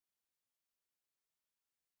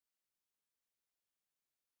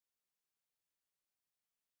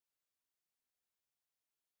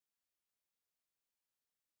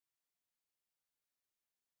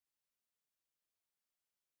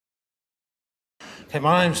Okay,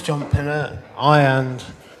 my name's John Pinner. I and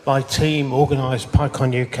my team organised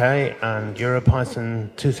PyconUK and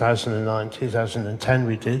EuroPython 2009, 2010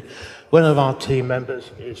 we did. One of our team members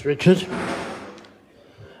is Richard,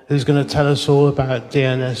 who's going to tell us all about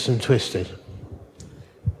DNS and Twisted.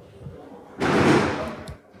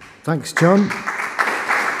 Thanks, John.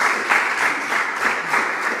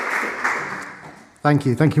 Thank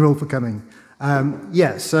you. Thank you all for coming.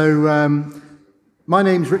 My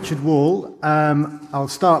name's Richard Wall. I'll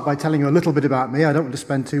start by telling you a little bit about me. I don't want to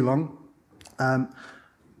spend too long.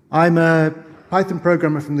 I'm a Python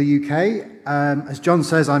programmer from the UK. As John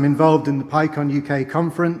says, I'm involved in the PyconUK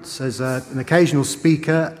conference as an occasional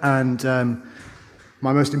speaker, and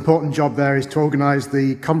my most important job there is to organise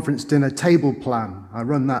the conference dinner table plan. I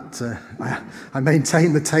run that. I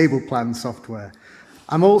maintain the table plan software.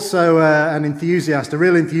 I'm also an enthusiast, a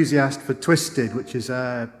real enthusiast for Twisted, which is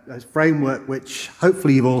a framework which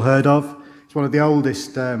hopefully you've all heard of. It's one of the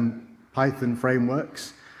oldest Python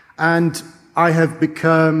frameworks. And I have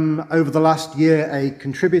become, over the last year, a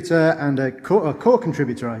contributor and a core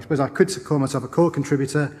contributor. I suppose I could call myself a core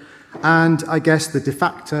contributor. And I guess the de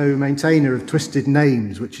facto maintainer of Twisted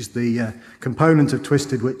Names, which is the component of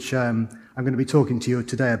Twisted which I'm going to be talking to you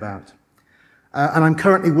today about. And I'm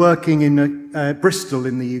currently working in Bristol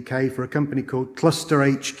in the UK for a company called Cluster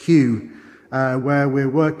HQ, where we're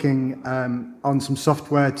working on some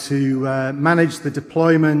software to manage the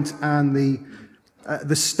deployment and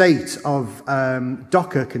the state of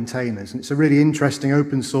Docker containers. And it's a really interesting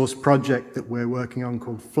open source project that we're working on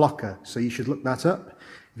called Flocker, so you should look that up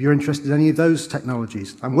if you're interested in any of those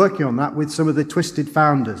technologies. I'm working on that with some of the Twisted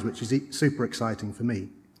founders, which is super exciting for me.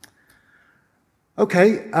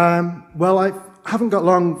 Okay, well, I haven't got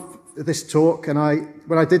long for this talk, and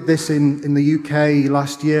when I did this in the UK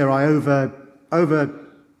last year, I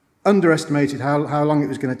underestimated how long it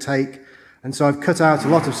was going to take, and so I've cut out a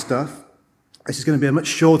lot of stuff. This is going to be a much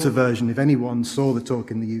shorter version if anyone saw the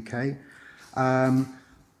talk in the UK. I'm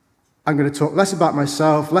going to talk less about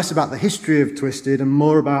myself, less about the history of Twisted, and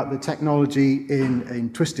more about the technology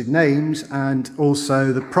in Twisted Names, and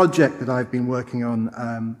also the project that I've been working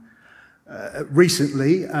on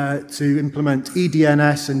recently to implement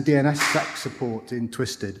eDNS and DNSSEC support in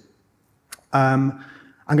Twisted. I'm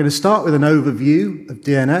going to start with an overview of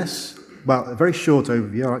DNS, well, a very short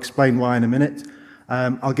overview. I'll explain why in a minute.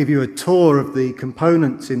 I'll give you a tour of the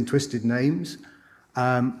components in Twisted Names.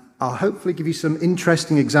 I'll hopefully give you some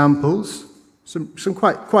interesting examples, some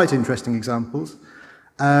quite interesting examples.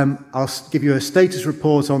 I'll give you a status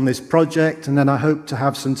report on this project, and then I hope to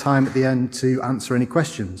have some time at the end to answer any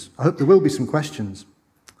questions. I hope there will be some questions.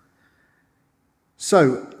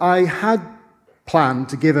 So I had planned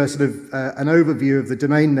to give a sort of an overview of the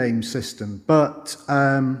domain name system, but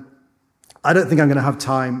I don't think I'm going to have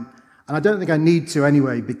time, and I don't think I need to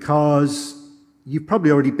anyway, because you've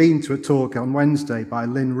probably already been to a talk on Wednesday by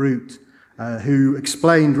Lynn Root, who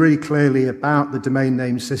explained really clearly about the domain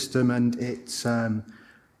name system and its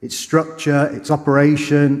structure, its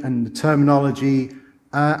operation, and the terminology,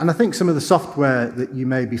 and I think some of the software that you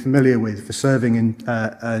may be familiar with for serving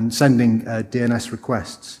and sending DNS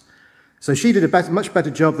requests. So she did a much better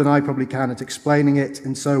job than I probably can at explaining it,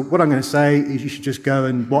 and so what I'm going to say is you should just go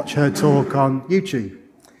and watch her talk on YouTube.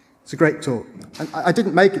 It's a great talk. And I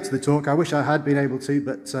didn't make it to the talk. I wish I had been able to,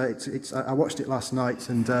 but I watched it last night,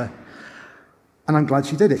 and I'm glad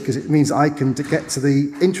she did it, because it means I can get to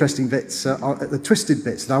the interesting bits, the twisted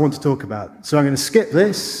bits that I want to talk about. So I'm going to skip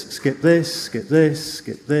this, skip this, skip this,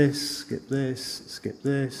 skip this, skip this, skip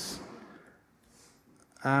this,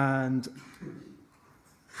 and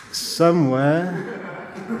somewhere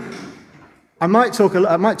I might talk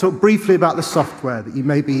briefly about the software that you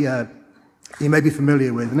may be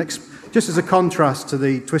familiar with, and just as a contrast to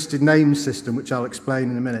the Twisted Names system, which I'll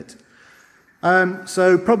explain in a minute.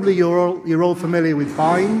 So probably you're all familiar with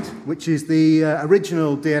Bind, which is the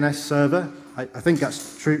original DNS server. I think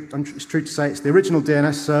that's true. It's true to say it's the original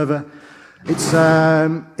DNS server. It's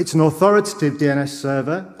an authoritative DNS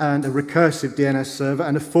server and a recursive DNS server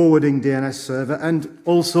and a forwarding DNS server and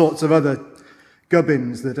all sorts of other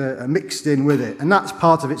gubbins that are mixed in with it. And that's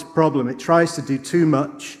part of its problem. It tries to do too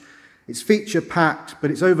much. It's feature-packed,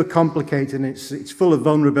 but it's overcomplicated and it's full of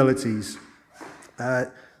vulnerabilities.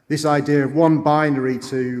 This idea of one binary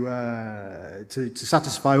to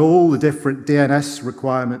satisfy all the different DNS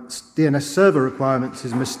requirements, DNS server requirements,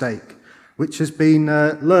 is a mistake, which has been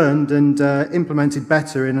learned and implemented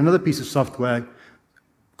better in another piece of software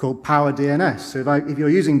called PowerDNS. So if you're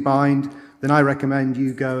using Bind, then I recommend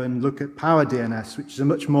you go and look at PowerDNS, which is a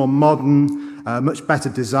much more modern, much better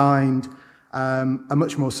designed, a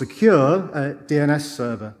much more secure DNS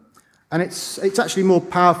server. And it's actually more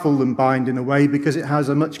powerful than bind in a way because it has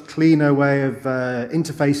a much cleaner way of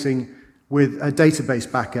interfacing with a database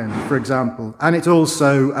backend, for example. And it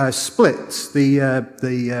also splits the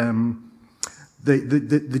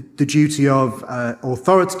duty of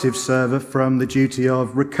authoritative server from the duty of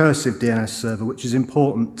recursive DNS server, which is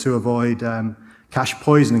important to avoid cache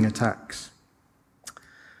poisoning attacks.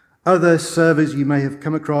 Other servers you may have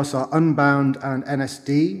come across are Unbound and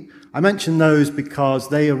NSD. I mention those because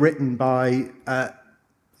they are written by an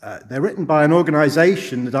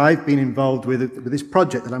organization that I've been involved with this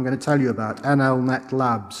project that I'm going to tell you about, NLNet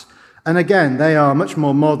Labs. And again, they are much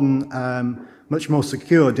more modern, much more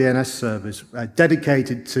secure DNS servers,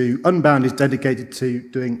 dedicated to, Unbound is dedicated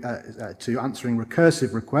to answering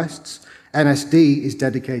recursive requests. NSD is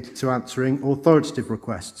dedicated to answering authoritative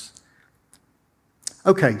requests.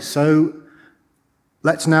 Okay, so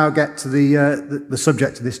let's now get to the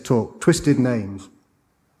subject of this talk, twisted names.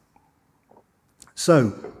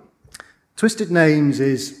 So, twisted names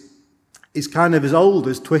is kind of as old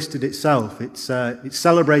as Twisted itself. It's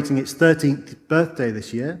celebrating its 13th birthday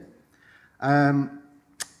this year.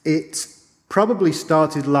 It probably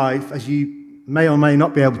started life, as you may or may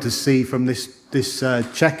not be able to see from this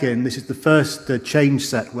check-in. This is the first change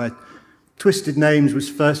set where twisted names was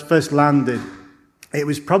first landed. It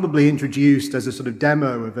was probably introduced as a sort of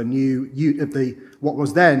demo of what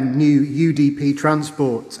was then new UDP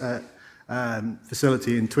transport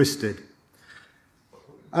facility in Twisted.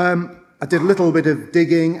 I did a little bit of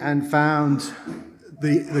digging and found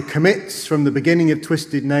the commits from the beginning of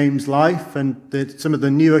Twisted Names life and some of the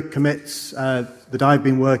newer commits that I've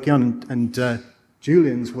been working on and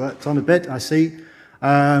Julian's worked on a bit, I see.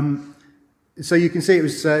 So you can see it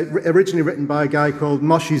was originally written by a guy called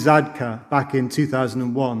Moshe Zadka back in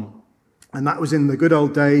 2001. And that was in the good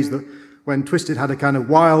old days when Twisted had a kind of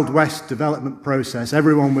Wild West development process.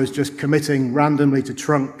 Everyone was just committing randomly to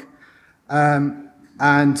trunk.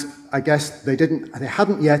 And I guess they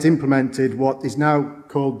hadn't yet implemented what is now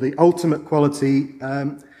called the ultimate quality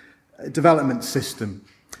development system,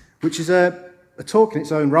 which is a talk in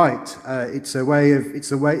its own right. It's the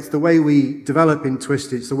way we develop in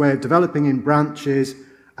Twisted. It's the way of developing in branches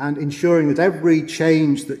and ensuring that every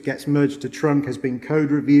change that gets merged to trunk has been code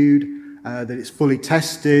reviewed, that it's fully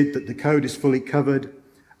tested, that the code is fully covered,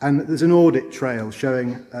 and that there's an audit trail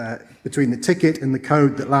showing between the ticket and the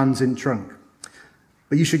code that lands in trunk.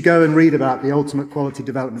 But you should go and read about the ultimate quality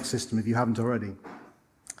development system if you haven't already.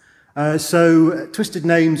 So Twisted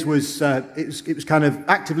Names was kind of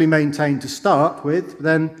actively maintained to start with.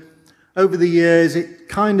 Then over the years, I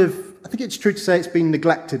think it's true to say it's been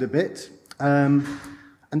neglected a bit. And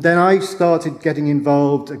then I started getting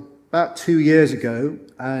involved about 2 years ago,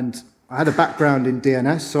 and I had a background in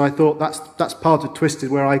DNS, so I thought that's part of Twisted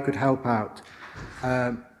where I could help out.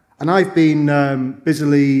 And I've been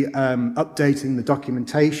busily updating the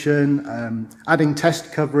documentation, adding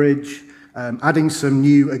test coverage, adding some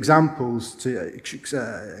new examples to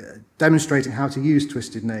demonstrating how to use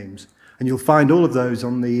Twisted Names. And you'll find all of those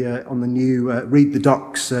on the new Read the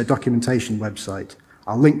Docs documentation website.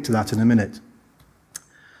 I'll link to that in a minute.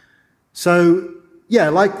 So, yeah,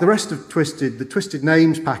 like the rest of Twisted, the Twisted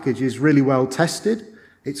Names package is really well tested.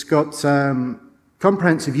 It's got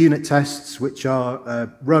comprehensive unit tests, which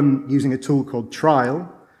are run using a tool called Trial,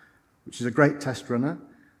 which is a great test runner.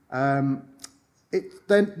 The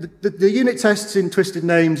unit tests in Twisted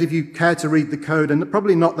Names, if you care to read the code, and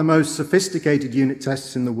probably not the most sophisticated unit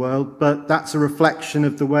tests in the world, but that's a reflection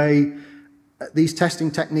of the way these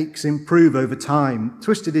testing techniques improve over time.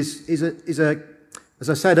 Twisted is as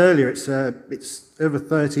I said earlier, it's over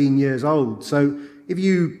 13 years old. So if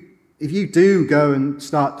you do go and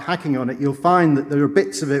start hacking on it, you'll find that there are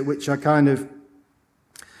bits of it which are kind of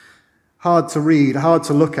hard to read, hard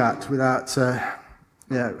to look at without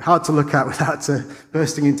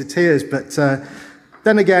bursting into tears. But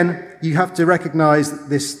then again, you have to recognize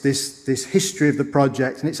this history of the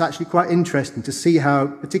project, and it's actually quite interesting to see how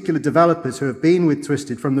particular developers who have been with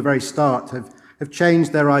Twisted from the very start have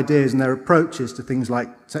changed their ideas and their approaches to things like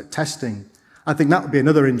testing. I think that would be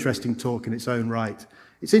another interesting talk in its own right.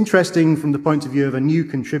 It's interesting from the point of view of a new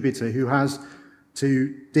contributor who has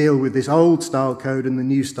to deal with this old style code and the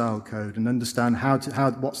new style code and understand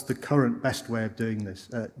what's the current best way of doing this,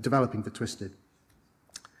 developing for Twisted.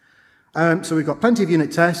 So we've got plenty of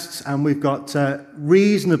unit tests, and we've got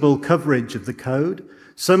reasonable coverage of the code.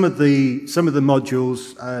 Some of the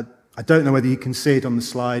modules, I don't know whether you can see it on the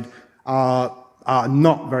slide, are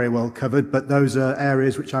not very well covered, but those are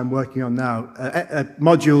areas which I'm working on now.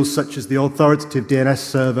 Modules such as the authoritative DNS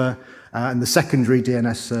server and the secondary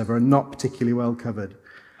DNS server are not particularly well covered.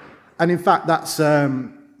 And in fact,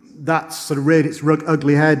 that's sort of reared its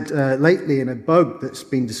ugly head lately in a bug that's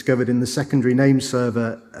been discovered in the secondary name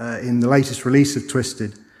server in the latest release of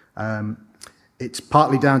Twisted. It's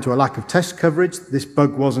partly down to a lack of test coverage. This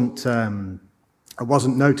bug wasn't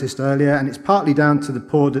noticed earlier, and it's partly down to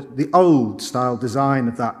the old style design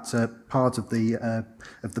of that part of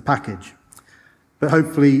the package. But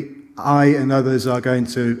hopefully, I and others are going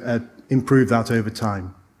to improve that over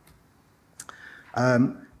time.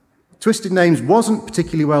 Twisted names wasn't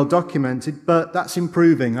particularly well documented, but that's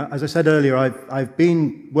improving. As I said earlier, I've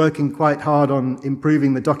been working quite hard on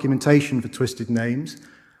improving the documentation for twisted names.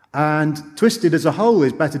 And Twisted as a whole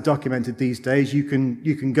is better documented these days. You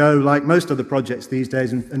can go, like most other projects these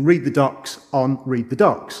days, and read the docs on Read the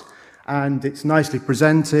Docs. And it's nicely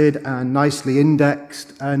presented and nicely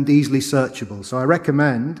indexed and easily searchable. So I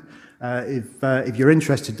recommend, if you're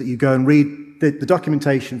interested, that you go and read the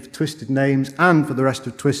documentation for Twisted names and for the rest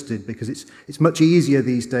of Twisted, because it's much easier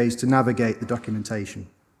these days to navigate the documentation.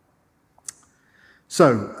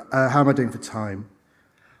 So, how am I doing for time?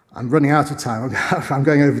 I'm running out of time. I'm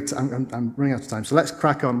running out of time. So let's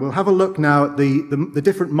crack on. We'll have a look now at the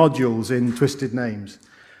different modules in Twisted names.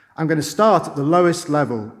 I'm going to start at the lowest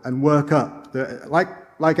level and work up.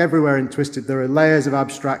 Like everywhere in Twisted, there are layers of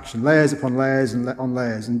abstraction, layers upon layers and on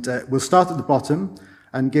layers. And we'll start at the bottom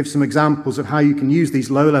and give some examples of how you can use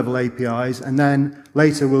these low-level APIs, and then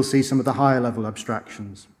later we'll see some of the higher-level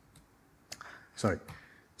abstractions.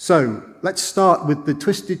 So let's start with the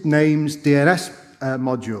Twisted Names DNS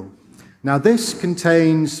module. Now this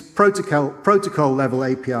contains protocol-level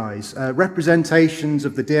APIs, representations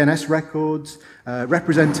of the DNS records,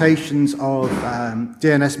 representations of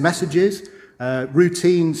DNS messages,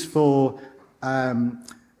 routines for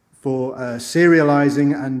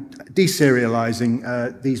serializing and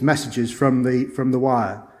deserializing these messages from the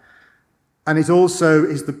wire. And it also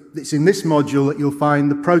it's in this module that you'll find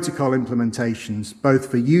the protocol implementations, both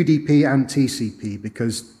for UDP and TCP,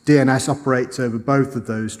 because DNS operates over both of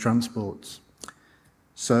those transports.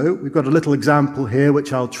 So we've got a little example here,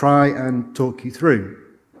 which I'll try and talk you through.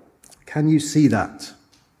 Can you see that?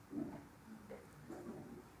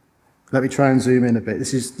 Let me try and zoom in a bit.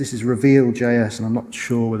 This is reveal.js, and I'm not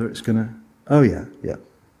sure whether it's going to... Oh, yeah.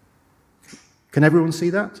 Can everyone see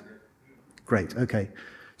that? Great, okay.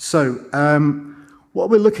 So what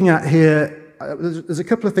we're looking at here, there's a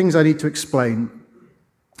couple of things I need to explain.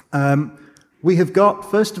 We have got,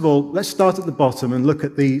 first of all, let's start at the bottom and look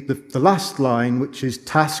at the last line, which is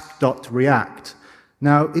task.react.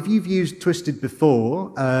 Now, if you've used Twisted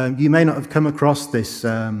before, you may not have come across this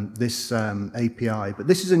API, but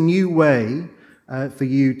this is a new way for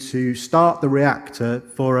you to start the reactor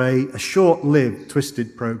for a short-lived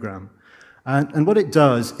Twisted program. And what it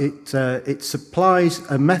does, it supplies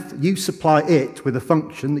a method. You supply it with a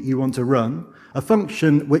function that you want to run, a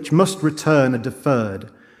function which must return a deferred.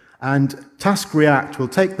 And task react will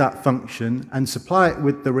take that function and supply it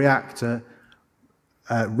with the reactor,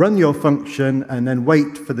 run your function, and then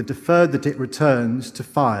wait for the deferred that it returns to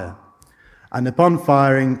fire. And upon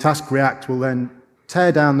firing, task react will then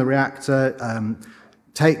tear down the reactor,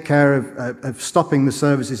 take care of stopping the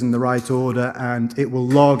services in the right order, and it will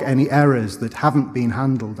log any errors that haven't been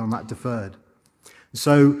handled on that deferred.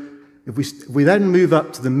 So if we then move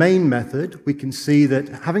up to the main method, we can see that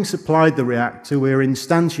having supplied the reactor, we're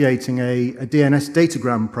instantiating a DNS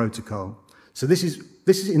datagram protocol. So this is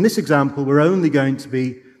in this example, we're only going to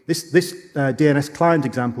be, this DNS client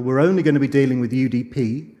example, we're only going to be dealing with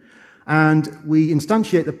UDP. And we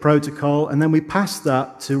instantiate the protocol, and then we pass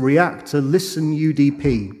that to reactor listen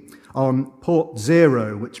UDP on port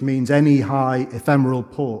 0, which means any high ephemeral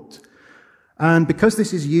port. And because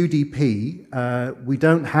this is UDP, we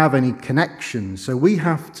don't have any connections. So we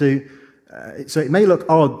have to, so it may look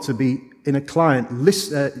odd to be in a client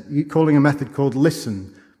calling a method called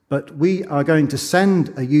listen, but we are going to send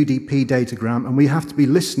a UDP datagram, and we have to be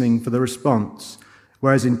listening for the response.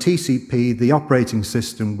 Whereas in TCP, the operating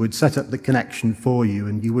system would set up the connection for you,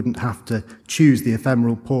 and you wouldn't have to choose the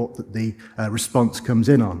ephemeral port that the response comes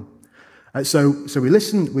in on. So we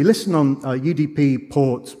listen on UDP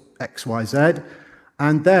port XYZ,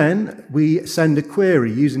 and then we send a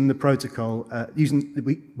query using the protocol.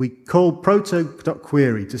 We call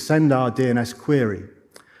proto.query to send our DNS query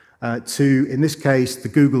to, in this case, the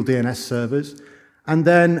Google DNS servers. And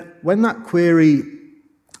then when that query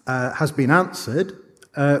has been answered,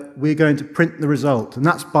 we're going to print the result, and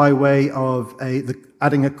that's by way of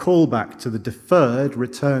adding a callback to the deferred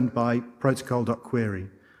returned by protocol.query.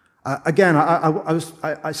 Again,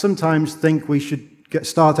 I sometimes think we should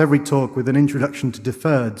start every talk with an introduction to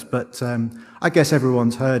deferreds, but I guess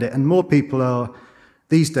everyone's heard it, and more people are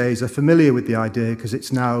these days are familiar with the idea because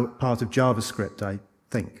it's now part of JavaScript, I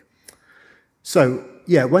think. So,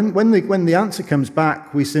 yeah, when the answer comes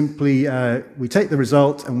back, we simply we take the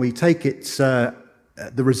result and we take its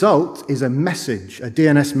the result is a message, a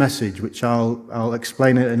DNS message, which I'll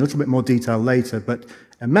explain it in a little bit more detail later. But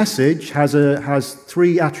a message has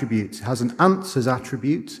three attributes. It has an answers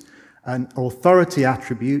attribute, an authority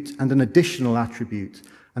attribute, and an additional attribute.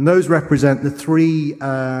 And those represent the three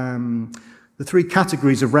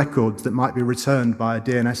categories of records that might be returned by a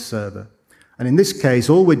DNS server. And in this case,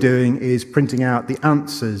 all we're doing is printing out the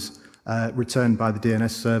answers returned by the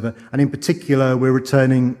DNS server. And in particular, we're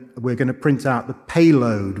going to print out the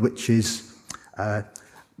payload, which is either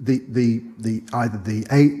the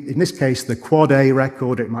A, in this case, the quad A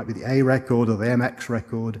record, it might be the A record or the MX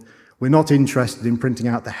record. We're not interested in printing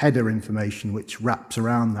out the header information, which wraps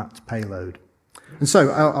around that payload. And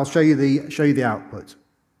so I'll show you the output.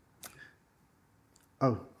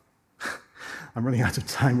 Oh, I'm running out of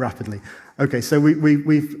time rapidly. Okay, so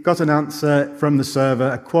we've got an answer from the server,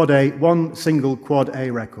 a quad A, one single quad A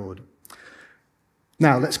record.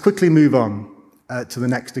 Now, let's quickly move on to the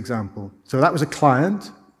next example. So that was a client.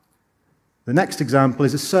 The next example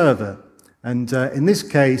is a server. And in this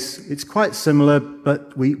case, it's quite similar,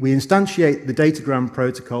 but we instantiate the datagram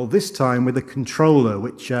protocol, this time with a controller,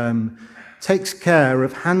 which takes care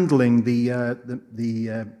of handling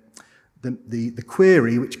the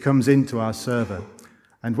query which comes into our server.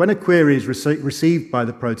 And when a query is received by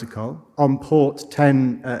the protocol on port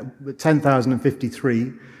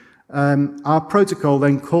 10,053, our protocol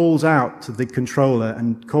then calls out to the controller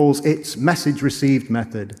and calls its message received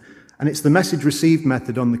method. And it's the message received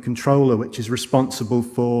method on the controller which is responsible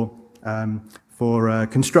for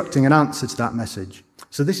constructing an answer to that message.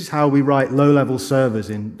 So this is how we write low-level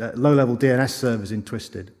servers low-level DNS servers in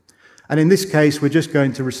Twisted. And in this case, we're just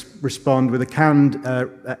going to respond with a canned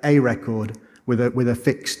A record with a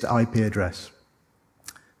fixed IP address.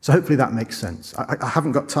 So hopefully that makes sense. I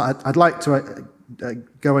haven't got time. I'd like to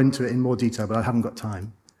go into it in more detail, but I haven't got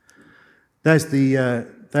time. There's the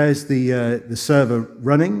server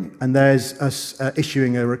running, and there's us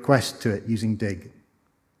issuing a request to it using dig.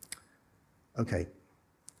 Okay.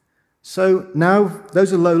 So now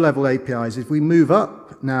those are low-level APIs. If we move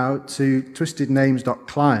up now to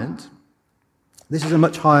twistednames.client, this is a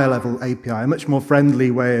much higher level API, a much more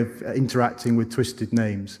friendly way of interacting with Twisted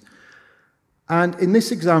Names. And in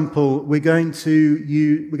this example, we're going to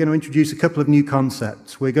introduce a couple of new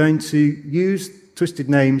concepts. We're going to use Twisted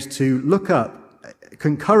Names to look up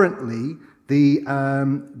concurrently the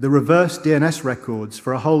reverse DNS records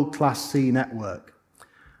for a whole Class C network.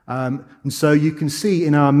 And so you can see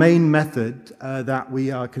in our main method that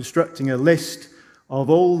we are constructing a list of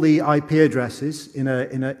all the IP addresses in a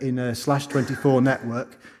 /24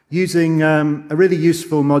 network using a really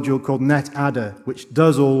useful module called netadder, which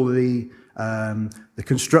does all the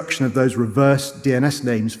construction of those reverse DNS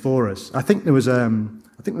names for us. I think there was a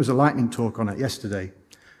lightning talk on it yesterday,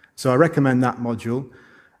 so I recommend that module.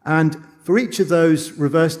 And for each of those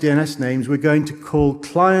reverse DNS names, we're going to call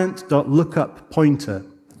client.lookupPointer,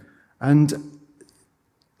 and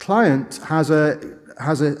client has a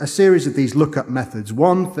series of these lookup methods,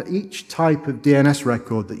 one for each type of DNS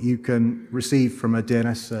record that you can receive from a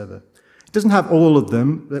DNS server. It doesn't have all of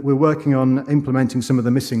them, but we're working on implementing some of the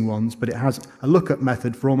missing ones, but it has a lookup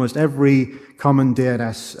method for almost every common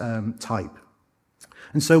DNS type.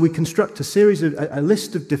 And so we construct a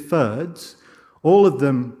list of deferreds, all of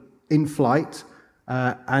them in flight,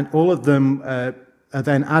 and all of them are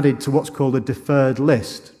then added to what's called a deferred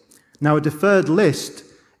list. Now, a deferred list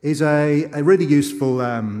is a really useful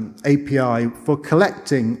API for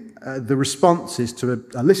collecting the responses to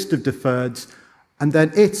a list of deferreds, and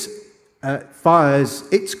then it fires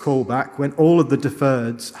its callback when all of the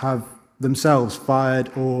deferreds have themselves fired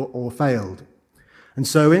or failed. And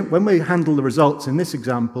so when we handle the results in this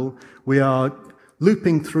example, we are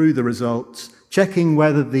looping through the results, checking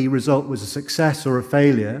whether the result was a success or a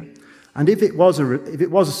failure. And if it was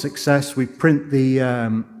a success, we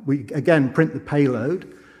again print the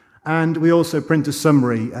payload. And we also print a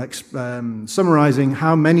summary summarizing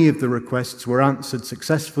how many of the requests were answered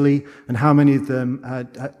successfully and how many of them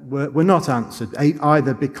were not answered,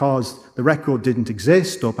 either because the record didn't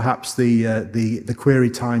exist or perhaps the query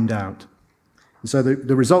timed out. And so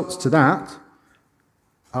the results to that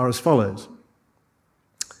are as follows.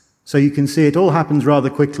 So you can see it all happens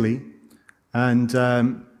rather quickly, and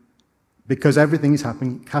because everything is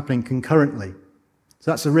happening concurrently. So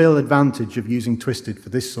that's a real advantage of using Twisted for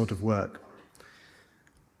this sort of work.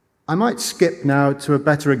 I might skip now to a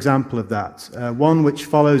better example of that, one which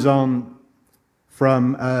follows on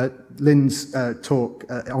from Lynn's talk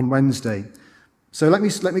on Wednesday. So let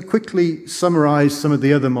me quickly summarize some of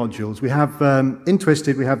the other modules. We have, in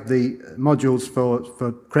Twisted, we have the modules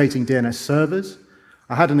for creating DNS servers.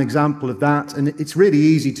 I had an example of that, and it's really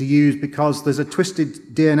easy to use because there's a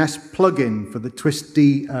Twisted DNS plugin for the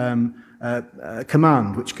twistd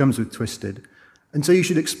command, which comes with Twisted. And so you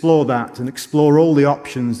should explore that and explore all the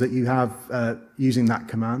options that you have using that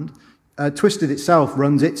command. Twisted itself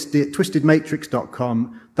runs its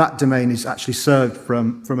twistedmatrix.com. That domain is actually served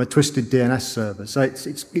from a Twisted DNS server, so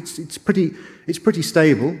it's pretty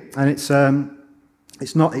stable, and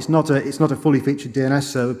it's not a fully featured DNS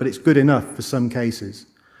server, but it's good enough for some cases.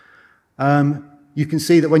 You can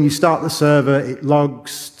see that when you start the server, it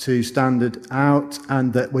logs to standard out,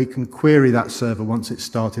 and that we can query that server once it's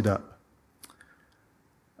started up.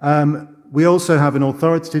 We also have an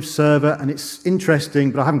authoritative server, and it's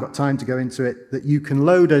interesting, but I haven't got time to go into it, that you can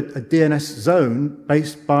load a DNS zone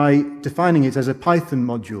based by defining it as a Python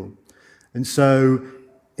module. And so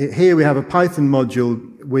here we have a Python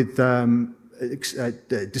module with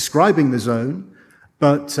describing the zone,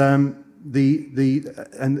 but the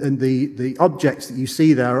objects that you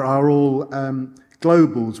see there are all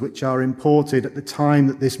globals which are imported at the time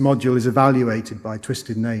that this module is evaluated by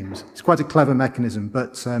Twisted Names. It's quite a clever mechanism,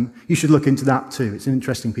 but you should look into that too. It's an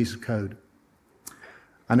interesting piece of code.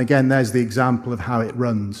 And again, there's the example of how it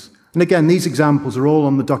runs. And again, these examples are all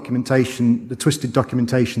on the documentation, the Twisted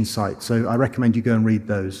documentation site, so I recommend you go and read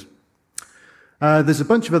those. There's a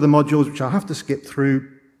bunch of other modules which I'll have to skip through.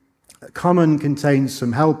 Common contains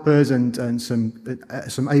some helpers and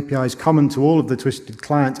some APIs common to all of the Twisted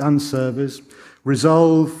clients and servers.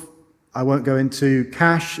 Resolve, I won't go into.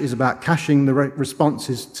 Cache is about caching the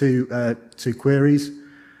responses to queries.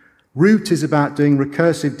 Root is about doing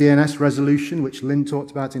recursive DNS resolution, which Lynn talked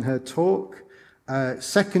about in her talk.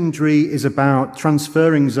 Secondary is about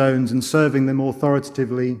transferring zones and serving them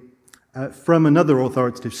authoritatively from another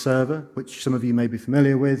authoritative server, which some of you may be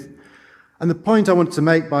familiar with. And the point I wanted to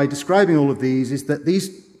make by describing all of these is that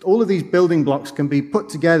all of these building blocks can be put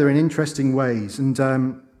together in interesting ways. And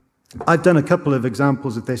I've done a couple of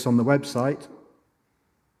examples of this on the website.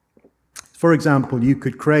 For example, you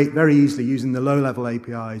could create very easily using the low-level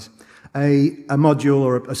APIs a module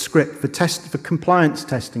or a script for compliance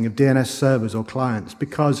testing of DNS servers or clients,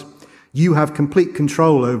 because you have complete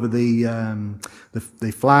control over the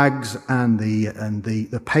flags and the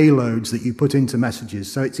payloads that you put into messages.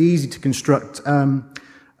 So it's easy to construct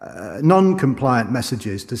non-compliant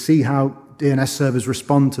messages to see how DNS servers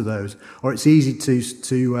respond to those, or it's easy to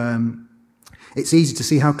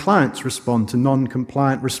see how clients respond to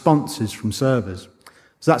non-compliant responses from servers.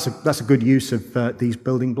 So that's a good use of these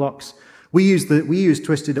building blocks. We use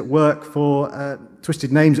Twisted at work for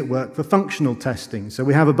Twisted Names at work for functional testing. So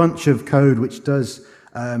we have a bunch of code which does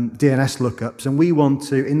DNS lookups, and we want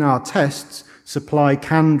to, in our tests, supply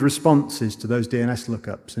canned responses to those DNS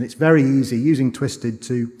lookups. And it's very easy using Twisted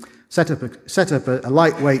to set up a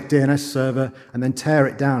lightweight DNS server and then tear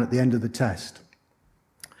it down at the end of the test.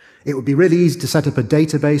 It would be really easy to set up a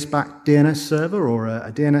database-backed DNS server, or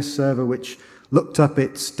a DNS server which looked up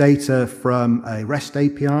its data from a REST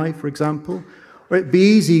API, for example. Or it'd be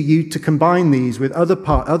easy to combine these with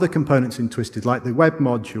other components in Twisted, like the web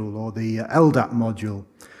module or the LDAP module,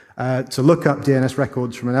 to look up DNS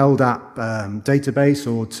records from an LDAP database,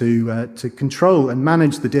 or to control and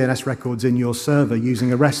manage the DNS records in your server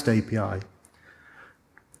using a REST API.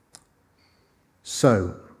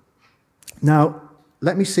 So, now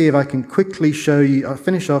let me see if I can quickly show you. I'll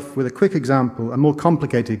finish off with a quick example, a more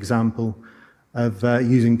complicated example of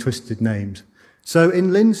using Twisted Names. So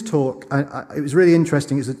in Lynn's talk, it was really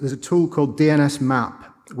interesting. There's a tool called DNS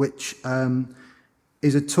Map, which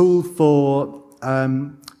is a tool for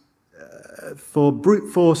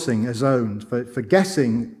brute forcing a zone, for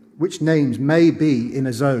guessing which names may be in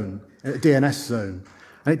a zone, a DNS zone.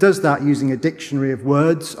 And it does that using a dictionary of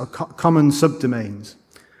words or common subdomains.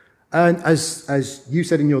 And as you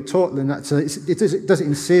said in your talk, Lynn, it does it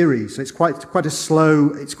in series, so it's quite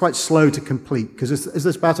slow to complete, because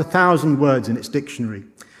there's about 1,000 words in its dictionary.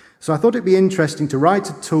 So I thought it'd be interesting to write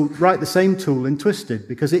the same tool in Twisted,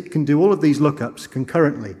 because it can do all of these lookups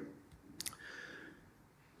concurrently.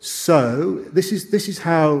 So this is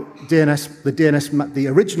how the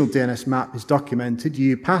original DNS map is documented.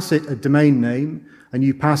 You pass it a domain name, and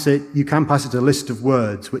you can pass it a list of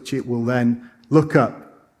words, which it will then look up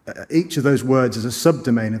each of those words as a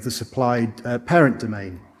subdomain of the supplied parent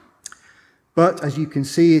domain. But as you can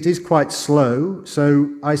see, it is quite slow. So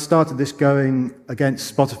I started this going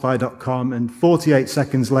against Spotify.com, and 48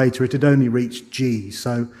 seconds later, it had only reached G.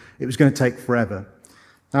 So it was going to take forever.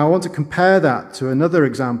 Now, I want to compare that to another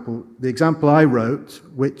example, the example I wrote,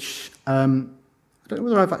 which I don't know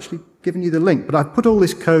whether I've actually given you the link, but I've put all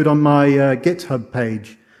this code on my GitHub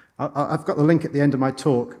page. I've got the link at the end of my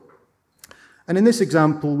talk. And in this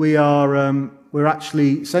example, we're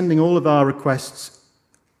actually sending all of our requests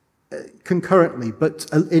concurrently, but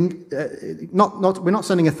we're not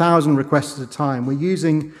sending 1,000 requests at a time. We're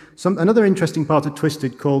using another interesting part of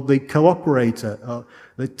Twisted called the cooperator,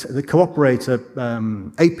 the cooperator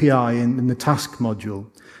API in the task module.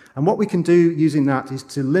 And what we can do using that is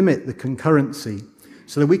to limit the concurrency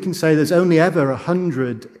so that we can say there's only ever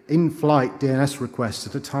 100 in-flight DNS requests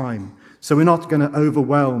at a time. So we're not going to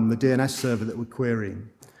overwhelm the DNS server that we're querying.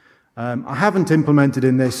 I haven't implemented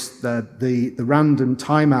in this the random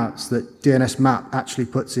timeouts that DNS map actually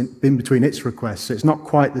puts in between its requests, so it's not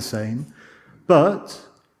quite the same. But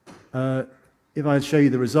if I show you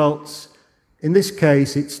the results, in this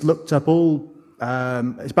case, it's looked up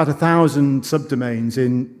it's about 1,000 subdomains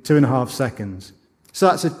in 2.5 seconds. So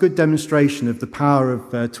that's a good demonstration of the power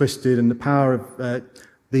of Twisted and the power of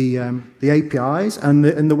the APIs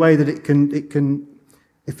and the way that it can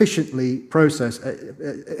efficiently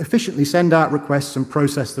send out requests and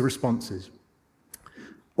process the responses.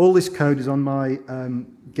 All this code is on my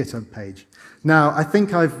GitHub page. Now, I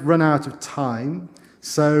think I've run out of time,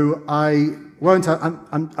 so I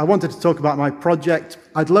wanted to talk about my project.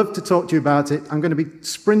 I'd love to talk to you about it. I'm going to be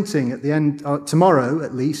sprinting at the end, tomorrow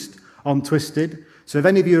at least, on Twisted. So if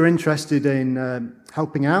any of you are interested in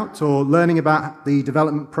helping out or learning about the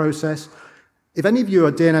development process, if any of you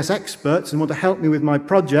are DNS experts and want to help me with my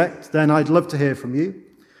project, then I'd love to hear from you.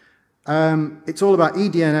 It's all about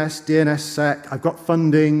eDNS, DNSSEC. I've got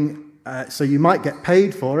funding, so you might get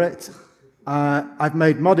paid for it. I've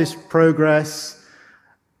made modest progress,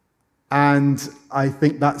 and I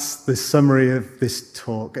think that's the summary of this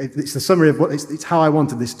talk. It's the summary of it's how I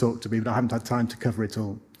wanted this talk to be, but I haven't had time to cover it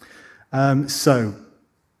all. So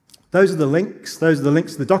those are the links. Those are the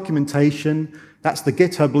links to the documentation. That's the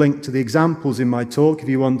GitHub link to the examples in my talk if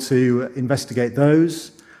you want to investigate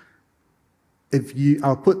those.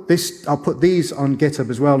 I'll put these on GitHub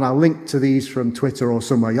as well, and I'll link to these from Twitter or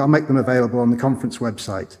somewhere. I'll make them available on the conference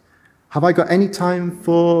website. Have I got any time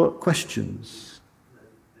for questions?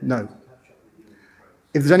 No.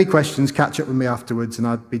 If there's any questions, catch up with me afterwards, and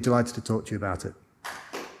I'd be delighted to talk to you about it.